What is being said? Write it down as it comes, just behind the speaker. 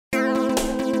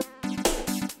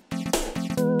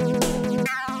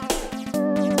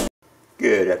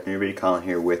Good afternoon, everybody. Colin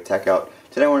here with Techout.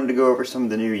 Today I wanted to go over some of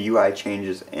the new UI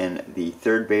changes in the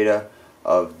third beta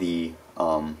of the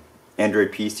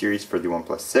Android P series for the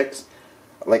OnePlus 6.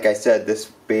 Like I said, this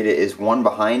beta is one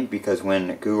behind because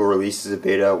when Google releases a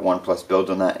beta, OnePlus builds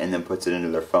on that and then puts it into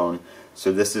their phone.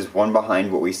 So this is one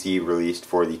behind what we see released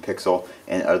for the Pixel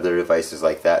and other devices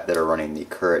like that that are running the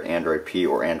current Android P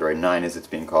or Android 9 as it's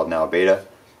being called now beta.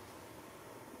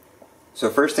 So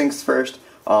first things first,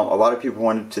 a lot of people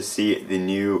wanted to see the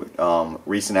new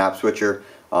recent app switcher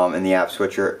in the app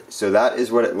switcher. So that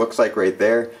is what it looks like right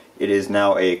there. It is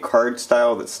now a card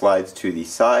style that slides to the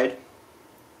side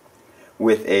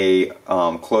with a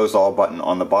close all button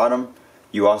on the bottom.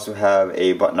 You also have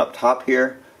a button up top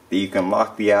here that you can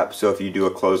lock the app, so if you do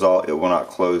a close all, it will not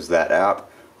close that app.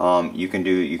 You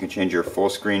can change your full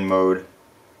screen mode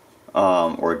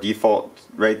or default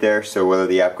right there, so whether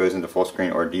the app goes into full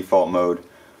screen or default mode.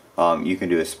 You can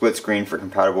do a split screen for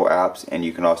compatible apps, and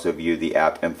you can also view the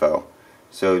app info.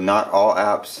 So not all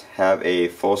apps have a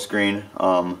full screen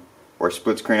or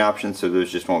split screen option, so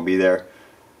those just won't be there,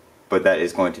 but that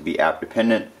is going to be app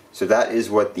dependent. So that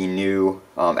is what the new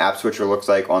app switcher looks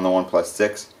like on the OnePlus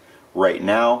 6 right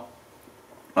now.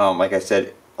 Like I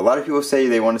said, a lot of people say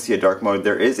they want to see a dark mode.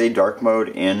 There is a dark mode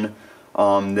in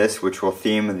this, which will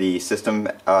theme the system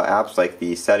apps like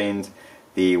the settings,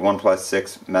 the OnePlus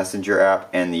 6 Messenger app,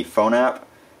 and the phone app.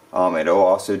 It will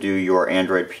also do your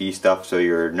Android P stuff, so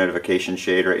your notification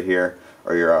shade right here,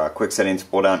 or your quick settings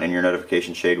pull down and your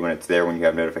notification shade when it's there when you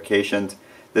have notifications.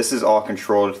 This is all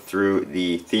controlled through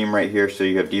the theme right here, so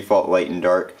you have default, light, and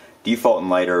dark. Default and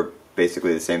light are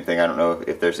basically the same thing. I don't know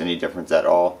if there's any difference at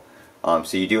all.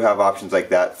 So you do have options like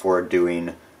that for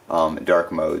doing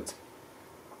dark modes.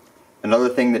 Another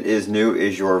thing that is new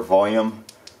is your volume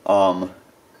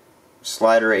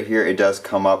slider right here. It does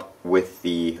come up with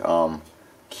the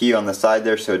key on the side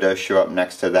there, so it does show up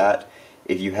next to that.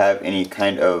 If you have any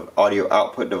kind of audio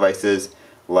output devices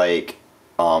like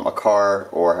a car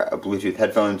or a Bluetooth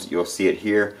headphones, you'll see it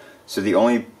here. So the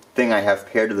only thing I have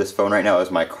paired to this phone right now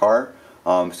is my car.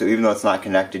 So even though it's not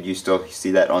connected, you still see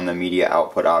that on the media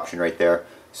output option right there.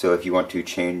 So if you want to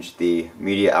change the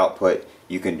media output,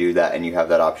 you can do that, and you have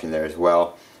that option there as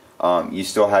well. You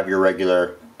still have your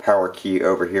regular power key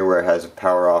over here where it has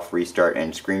power off, restart,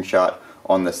 and screenshot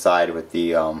on the side with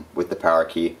the power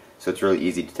key. So it's really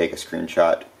easy to take a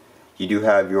screenshot. You do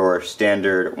have your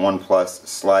standard OnePlus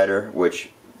slider, which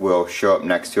will show up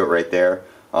next to it right there.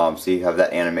 So you have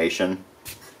that animation.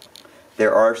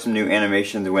 There are some new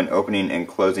animations when opening and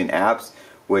closing apps,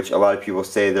 which a lot of people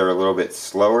say they're a little bit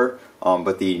slower,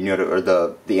 but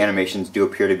the animations do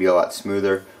appear to be a lot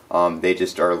smoother. They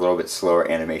just are a little bit slower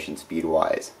animation speed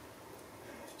wise.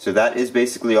 So that is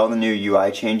basically all the new UI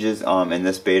changes in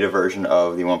this beta version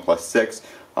of the OnePlus 6.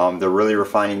 They're really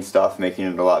refining stuff, making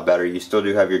it a lot better. You still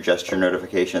do have your gesture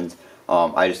notifications.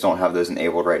 I just don't have those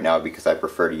enabled right now because I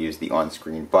prefer to use the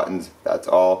on-screen buttons. That's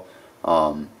all.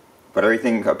 But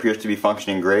everything appears to be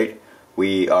functioning great.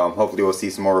 We hopefully will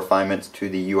see some more refinements to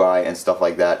the UI and stuff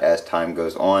like that as time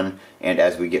goes on, and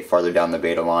as we get farther down the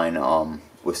beta line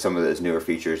with some of those newer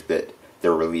features that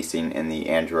they're releasing in the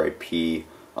Android P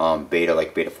beta,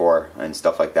 like beta 4 and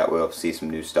stuff like that. We'll see some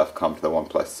new stuff come to the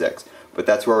OnePlus 6. But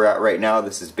that's where we're at right now.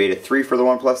 This is beta 3 for the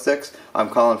OnePlus 6. I'm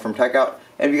Colin from Techout,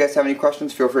 and if you guys have any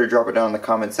questions, feel free to drop it down in the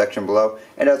comments section below.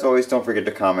 And as always, don't forget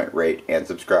to comment, rate, and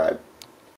subscribe.